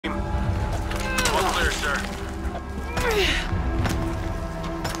sir.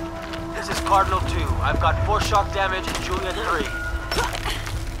 This is Cardinal 2. I've got 4 shock damage and Juliet 3.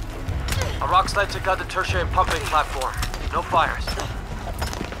 A rock slide took out the tertiary pumping platform. No fires.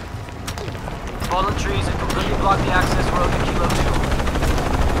 Fallen trees have completely blocked the access road to Kilo 2.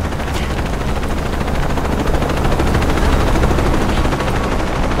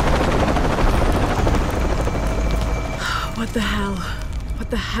 What the hell? What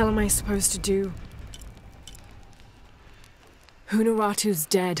the hell am I supposed to do? Hunaratu's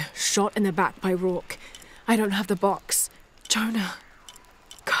dead, shot in the back by Rourke. I don't have the box. Jonah.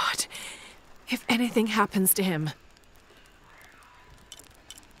 God, if anything happens to him.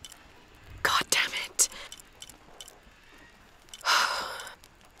 God damn it.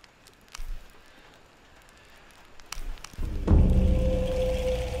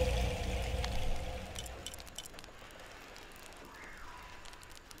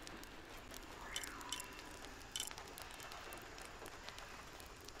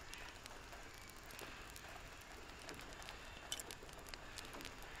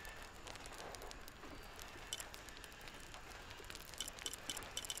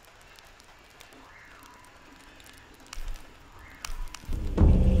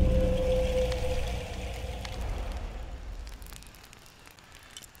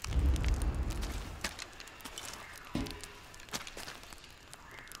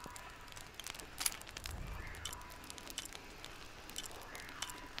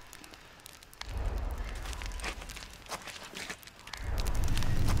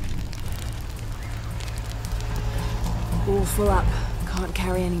 All full up. Can't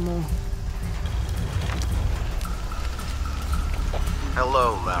carry any more.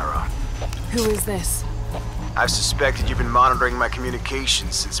 Hello, Lara. Who is this? I've suspected you've been monitoring my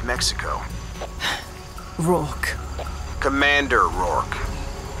communications since Mexico. Rourke. Commander Rourke.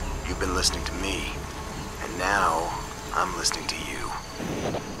 You've been listening to me, and now I'm listening to you.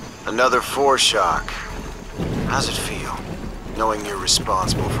 Another foreshock. How's it feel, knowing you're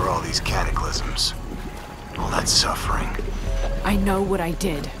responsible for all these cataclysms? All that suffering. I know what I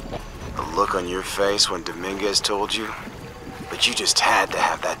did. The look on your face when Dominguez told you? But you just had to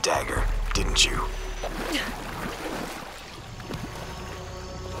have that dagger, didn't you?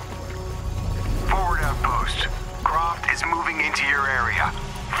 Forward outpost. Croft is moving into your area.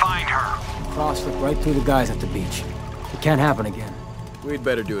 Find her. Cross slipped right through the guys at the beach. It can't happen again. We'd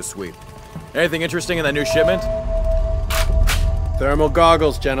better do a sweep. Anything interesting in that new shipment? Thermal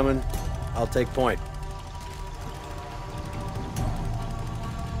goggles, gentlemen. I'll take point.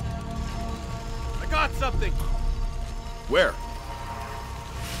 I got something! Where?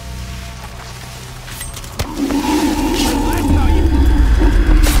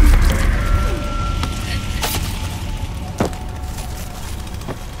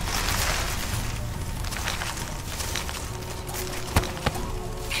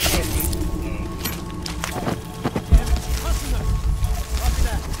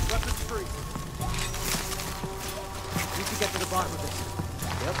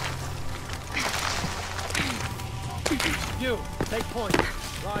 You, take point.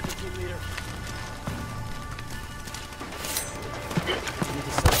 Roger, team leader.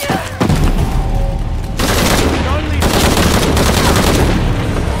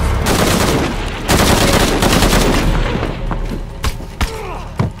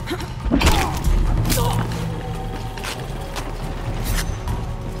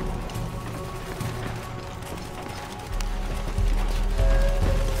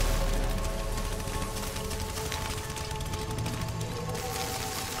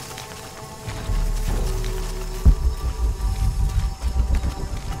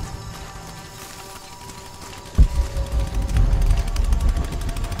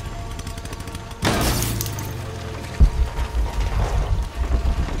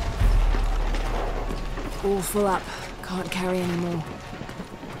 All full up. Can't carry any more.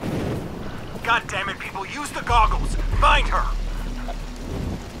 God damn it, people, use the goggles! Find her!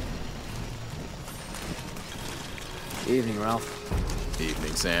 Evening, Ralph.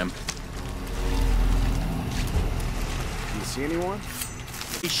 Evening, Sam. Do you see anyone?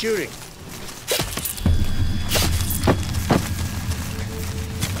 He's shooting.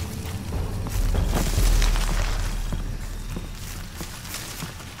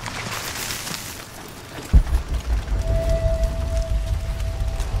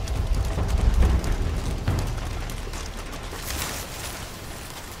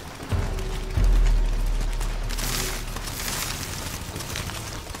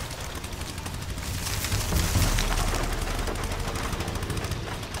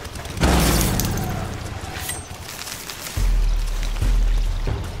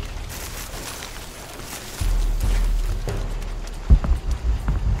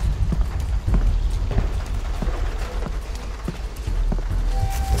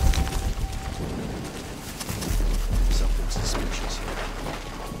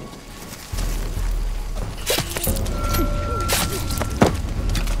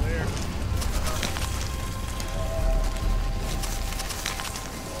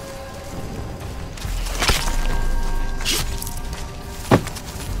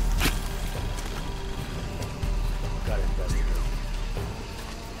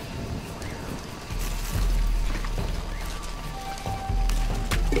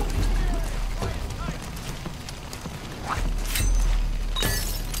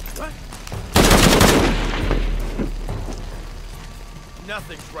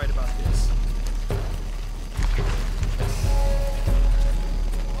 Nothing's right about this.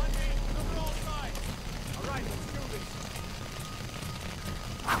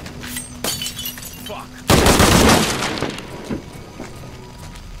 Fuck.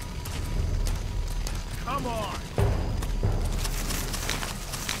 Come on.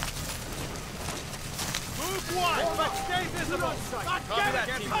 Move one. But stay visible. Copy that,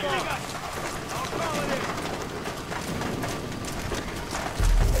 team. I'll call it in.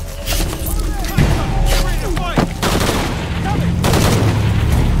 Get ready to fight. Coming.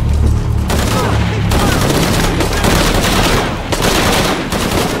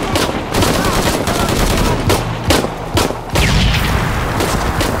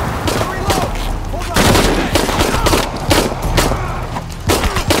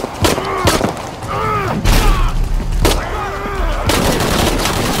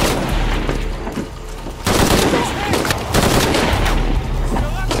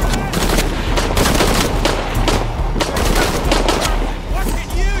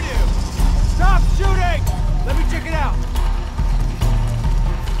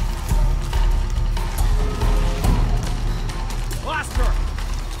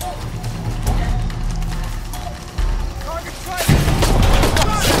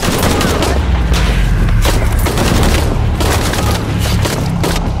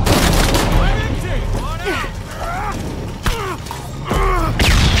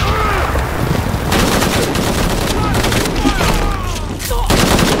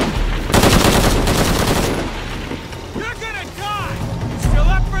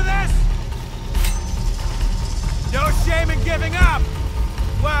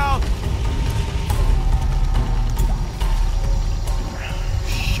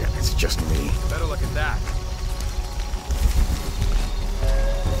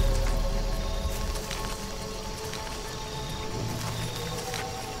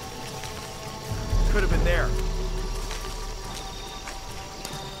 Could have been there.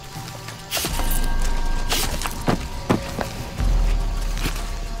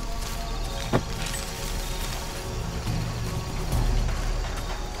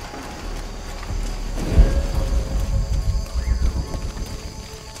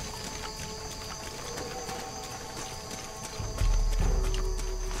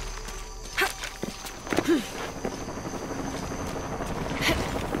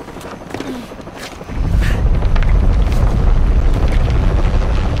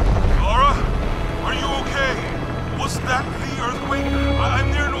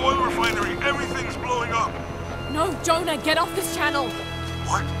 Get off this channel!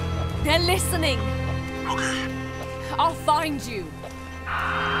 What? They're listening! Okay. I'll find you!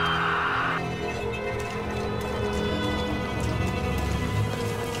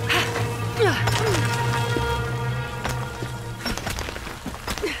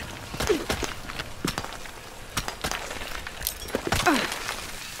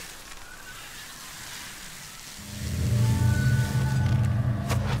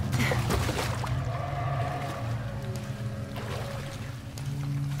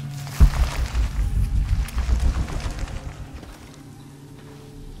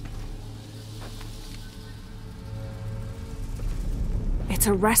 It's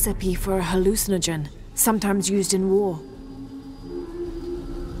a recipe for a hallucinogen, sometimes used in war.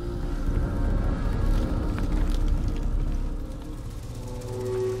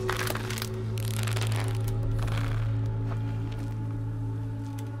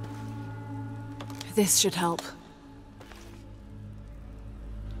 This should help.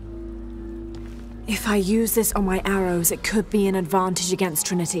 If I use this on my arrows, it could be an advantage against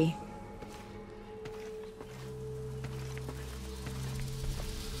Trinity.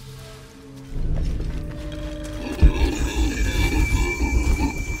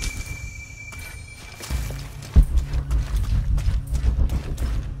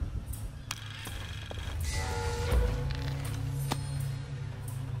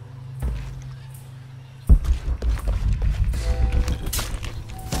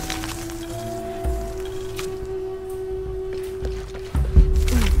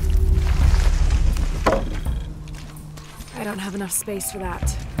 I don't have enough space for that.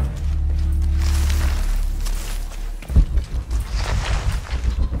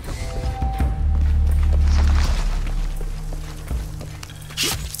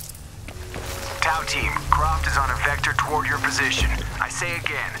 Tau team, Croft is on a vector toward your position. I say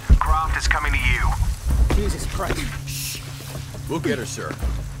again, Croft is coming to you. Jesus Christ. Shh. We'll get her, sir.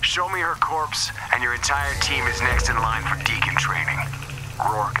 Show me her corpse, and your entire team is next in line for Deacon training.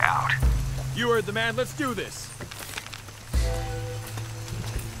 Rourke out. You heard the man. Let's do this.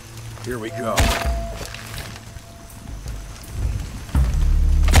 Here we go.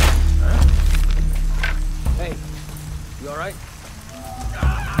 Hey, you all right?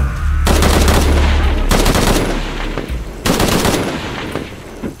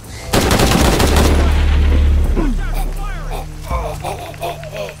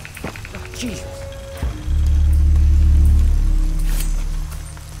 Jesus.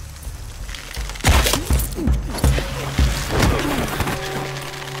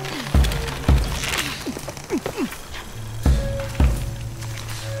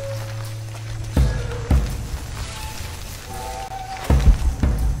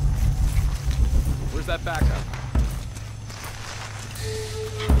 Where's that backup?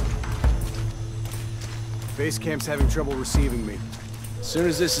 Base camp's having trouble receiving me. As soon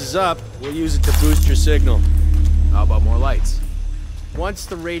as this is up, we'll use it to boost your signal. How about more lights? Once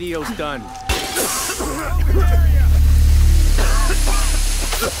the radio's done.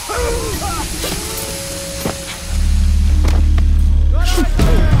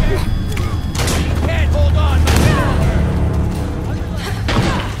 Can't hold on!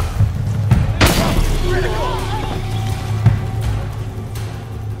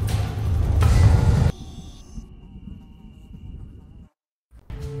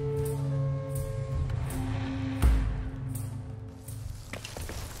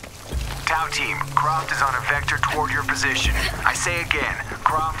 Tau team, Croft is on a vector toward your position. I say again,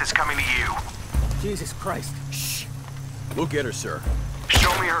 Croft is coming to you. Jesus Christ. We'll get her, sir. Show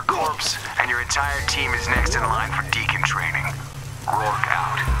me her corpse, and your entire team is next in line for Deacon training. Rourke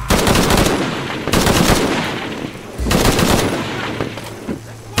out.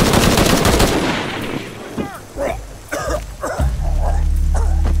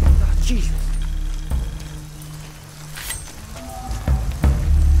 Jesus.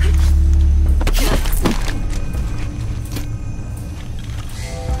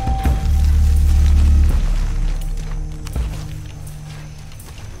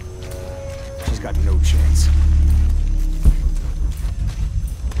 She's got no chance.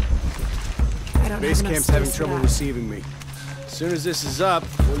 I don't Base have enough camp's having space for trouble that. receiving me. As soon as this is up,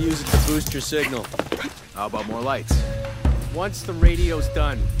 we'll use it to boost your signal. How about more lights? Once the radio's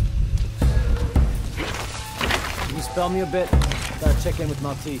done. Can you spell me a bit? Gotta check in with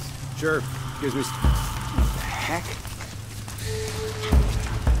Maltese. Sure. Gives me... Heck?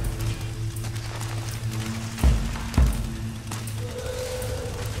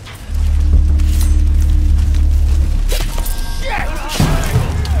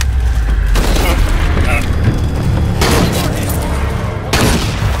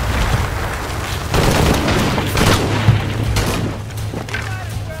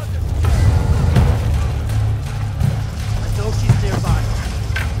 I know she's nearby.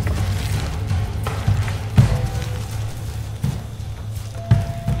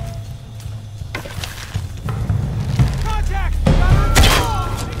 Contact!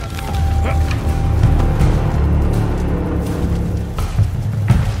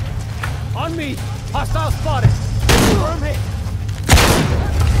 On me! Hostile spotted! Firm hit!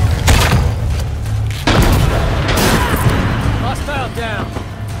 Hostile down.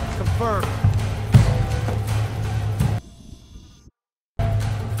 Confirmed.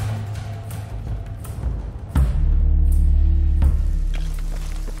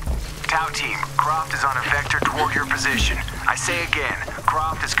 Tau team, Croft is on a vector toward your position. I say again,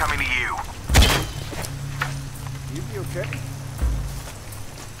 Croft is coming to you. You be okay?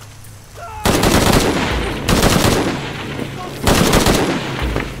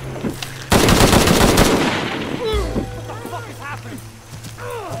 What is happening?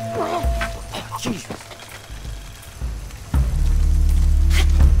 Jesus.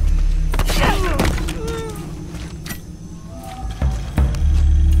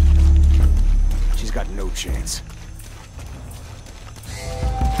 She's got no chance.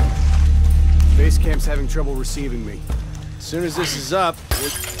 Base camp's having trouble receiving me. As soon as this is up, we'll...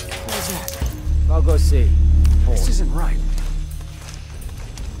 What is that? I'll go see. This isn't right.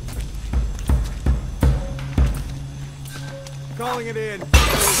 Calling it in.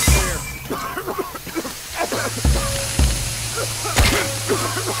 Clear.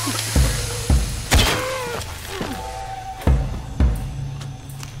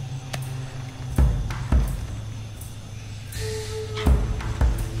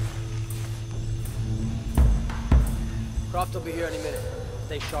 Croft will be here any minute.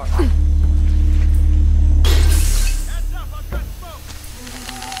 Stay sharp. Heads up, I've got smoke!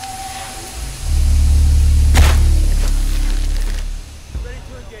 Ready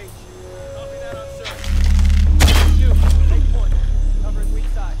to engage. Copy that on search. You, take point. Covering weak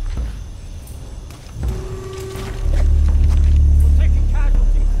side. We're taking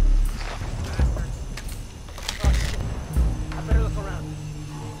casualties.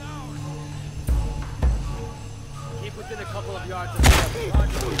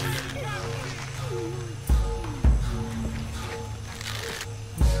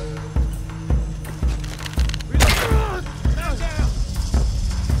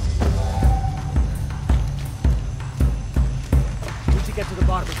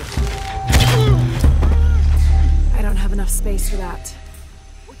 space for that.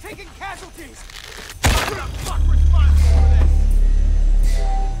 We're taking casualties! Who the fuck responsible for this?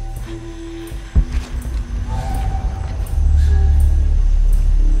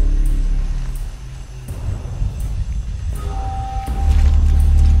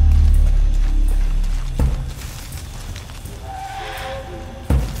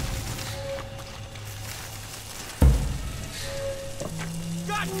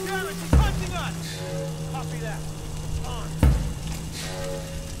 God damn it, she's hunting us! Copy that. On.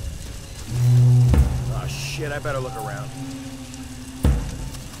 Oh shit, I better look around.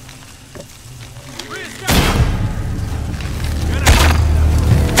 Rita's down!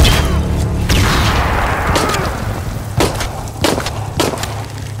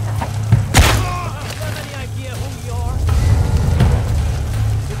 Any idea who you are?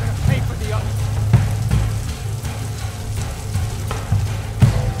 You're gonna pay for the other.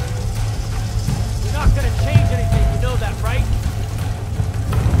 You're not gonna change anything, you know that, right?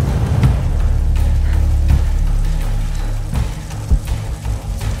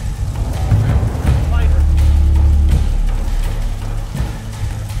 Find her.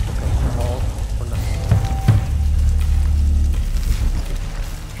 All or nothing.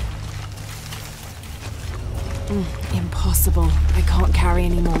 Impossible. I can't carry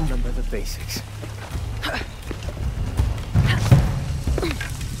anymore. Remember the basics.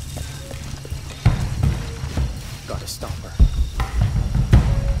 Gotta stop her.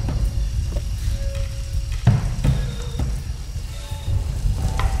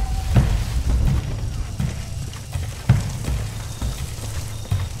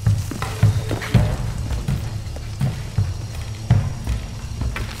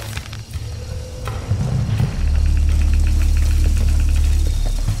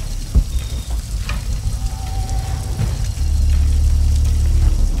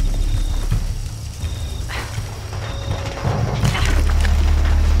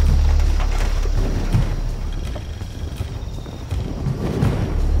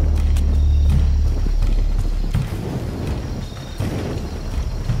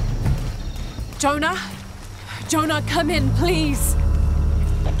 Jonah? Jonah, come in, please.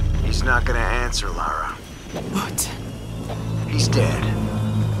 He's not gonna answer, Lara. What? He's dead.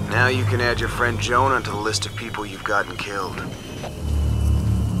 Now you can add your friend Jonah to the list of people you've gotten killed.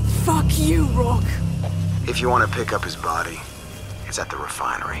 Fuck you, Rourke. If you want to pick up his body, it's at the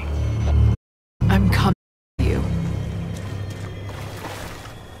refinery. I'm coming for you.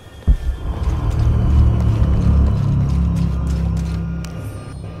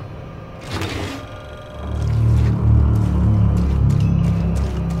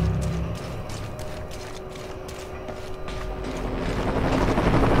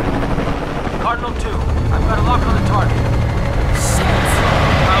 Cardinal 2, I've got a lock on the target.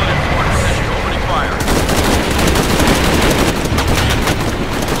 Pilot in forward position, opening fire.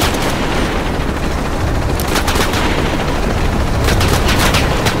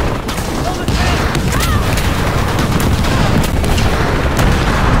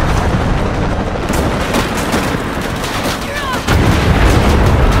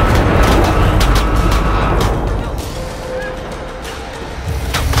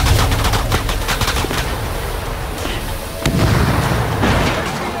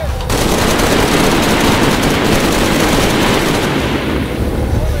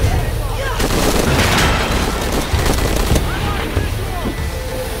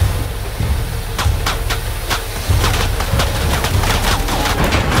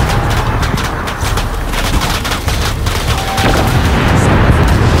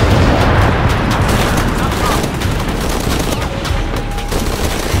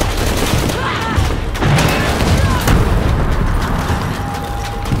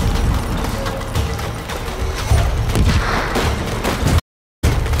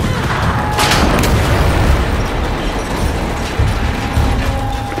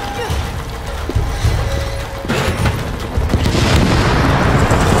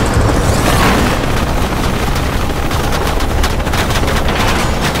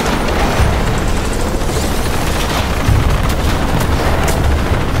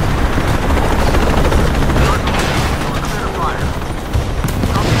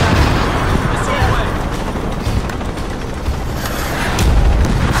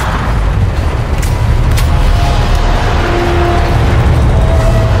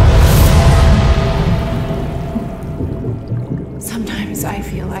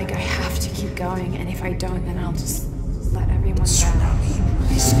 going, and if I don't, then I'll just let everyone down.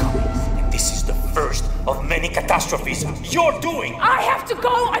 Tsunami is coming, and this is the first of many catastrophes you're doing! I have to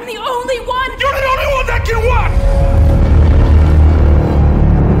go! I'm the only one! You're the only one that can what?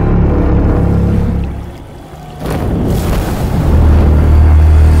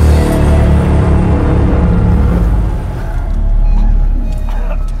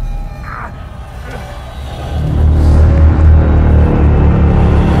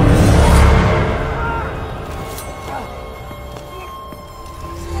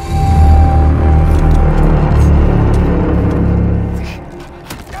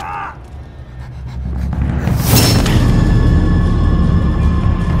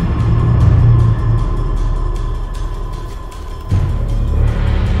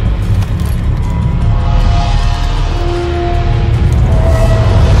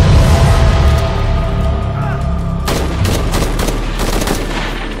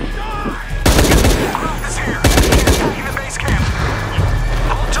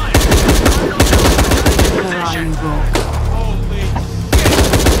 Rourke. Holy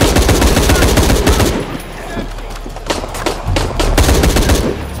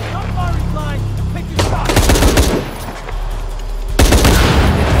Don't worry, Blind. Pick your shot.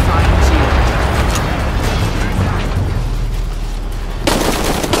 I'm gonna find you.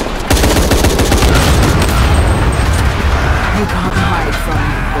 You can't hide from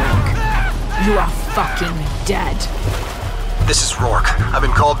me, Rourke. You are fucking dead. This is Rourke. I've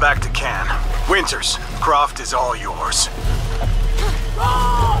been called back to Cannes. Winters, Croft is all yours.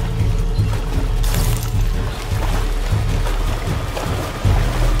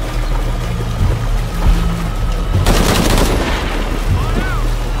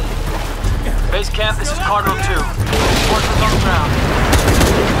 Base camp, this is Cardinal 2. Forces on the ground.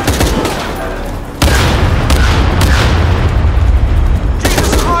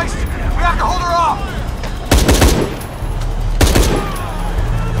 Jesus Christ! We have to hold her off!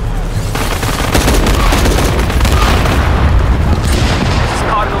 This is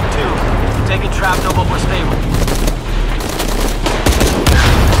Cardinal 2. Taking shrapnel, but we're stable.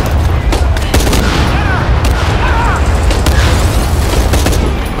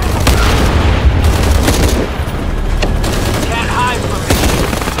 Can't hide from me.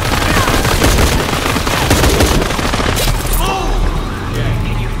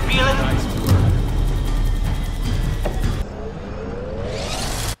 Can you feel it?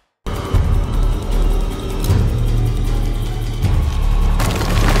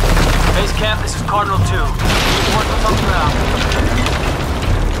 Base camp, this is Cardinal 2. Forces on the ground.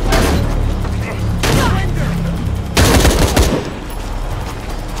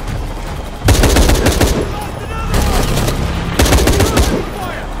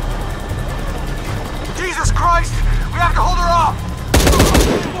 Jesus Christ! We have to hold her off!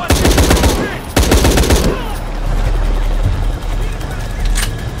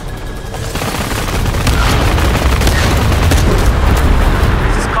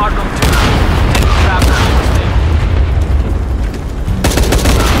 This is Cardinal 2. Taking shrapnel, but we're stable.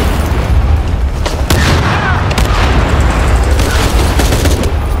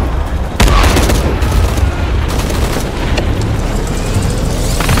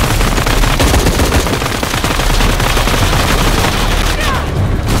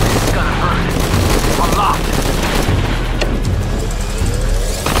 This is gonna hurt. Unlocked.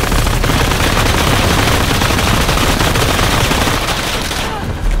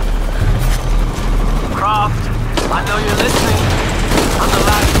 Croft, I know you're listening. I'm the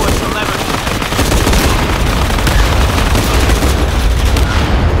last voice you'll ever hear.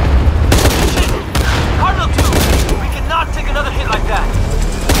 Shit! Cardinal 2! We cannot take another hit like that!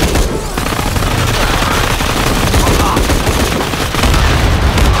 Unlocked.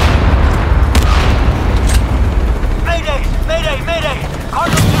 Mayday! Mayday! Mayday!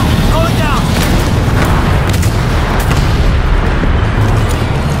 Cardinal 2, going down!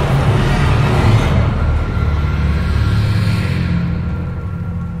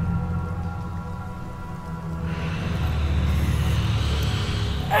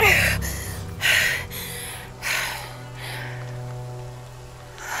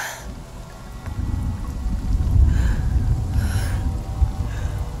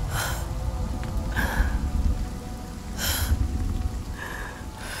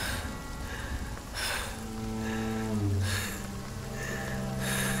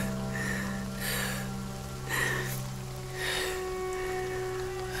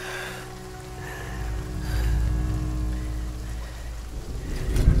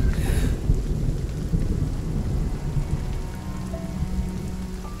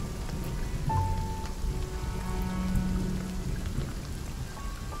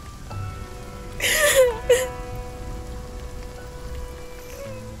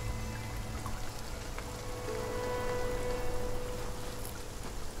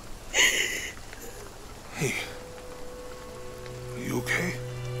 Hey. Are you okay?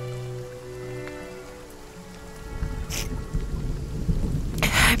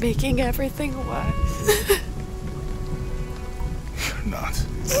 I'm making everything worse. You're not.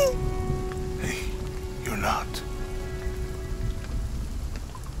 Hey, you're not.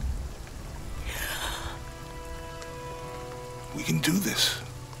 We can do this.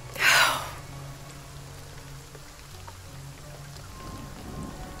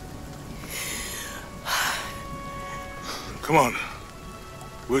 Come on.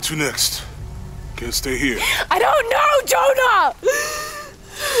 Where to next? Can't stay here. I don't know, Jonah!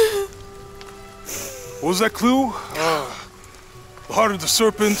 What was that clue? The heart of the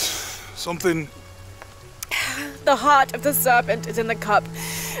serpent. Something. The heart of the serpent is in the cup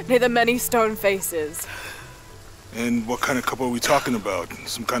near the many stone faces. And what kind of cup are we talking about?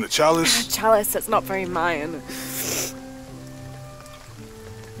 Some kind of chalice? Chalice that's not very Mayan.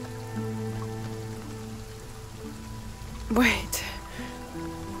 Wait.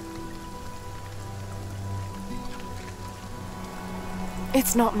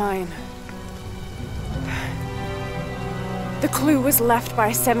 It's not mine. The clue was left by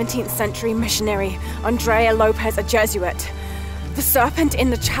a 17th century missionary, Andrea Lopez, a Jesuit. The serpent in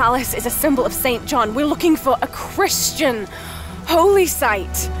the chalice is a symbol of St. John. We're looking for a Christian holy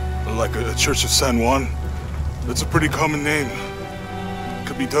site. Like a Church of San Juan? That's a pretty common name.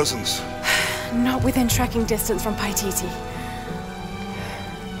 Could be dozens. Not within tracking distance from Paititi.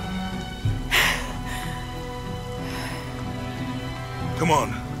 Come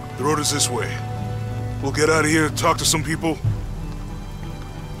on, the road is this way. We'll get out of here, talk to some people.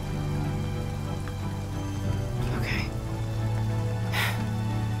 Okay.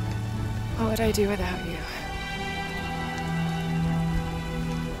 What would I do without you?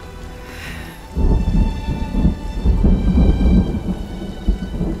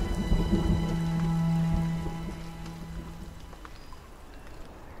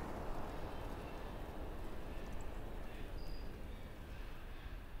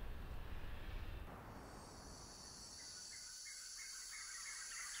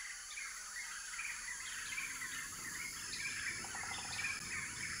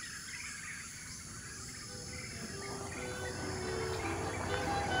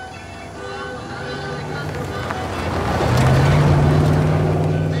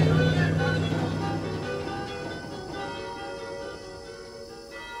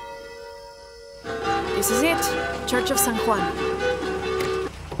 This is it, Church of San Juan.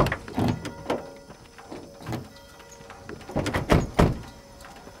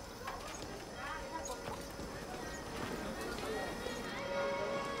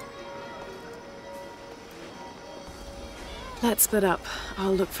 Let's split up.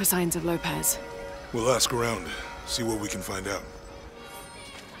 I'll look for signs of Lopez. We'll ask around, see what we can find out.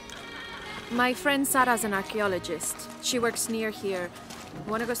 My friend Sarah's an archaeologist. She works near here.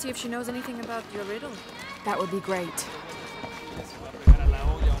 Wanna go see if she knows anything about your riddle? That would be great.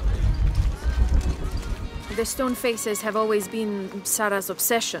 The stone faces have always been Sarah's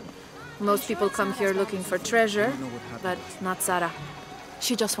obsession. Most people come here looking for treasure, but not Sarah.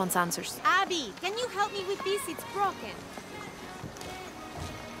 She just wants answers. Abby, can you help me with this? It's broken.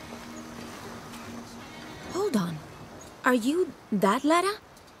 Hold on. Are you that Lara?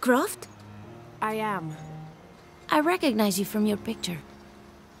 Croft? I am. I recognize you from your picture.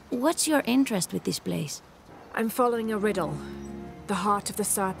 What's your interest with this place? I'm following a riddle. The heart of the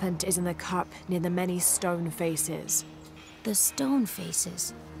serpent is in the cup near the many stone faces. The stone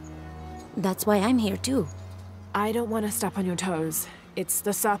faces? That's why I'm here too. I don't want to step on your toes. It's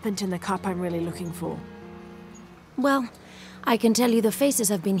the serpent in the cup I'm really looking for. Well, I can tell you the faces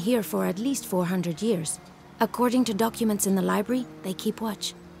have been here for at least 400 years. According to documents in the library, they keep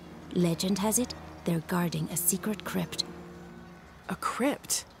watch. Legend has it, they're guarding a secret crypt. A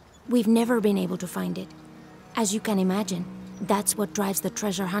crypt? We've never been able to find it. As you can imagine, that's what drives the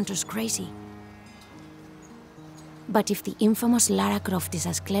treasure hunters crazy. But if the infamous Lara Croft is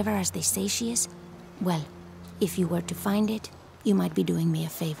as clever as they say she is, well, if you were to find it, you might be doing me a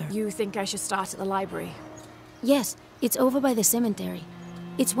favor. You think I should start at the library? Yes, it's over by the cemetery.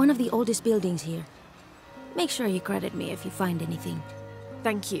 It's one of the oldest buildings here. Make sure you credit me if you find anything.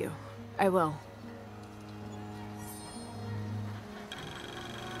 Thank you. I will.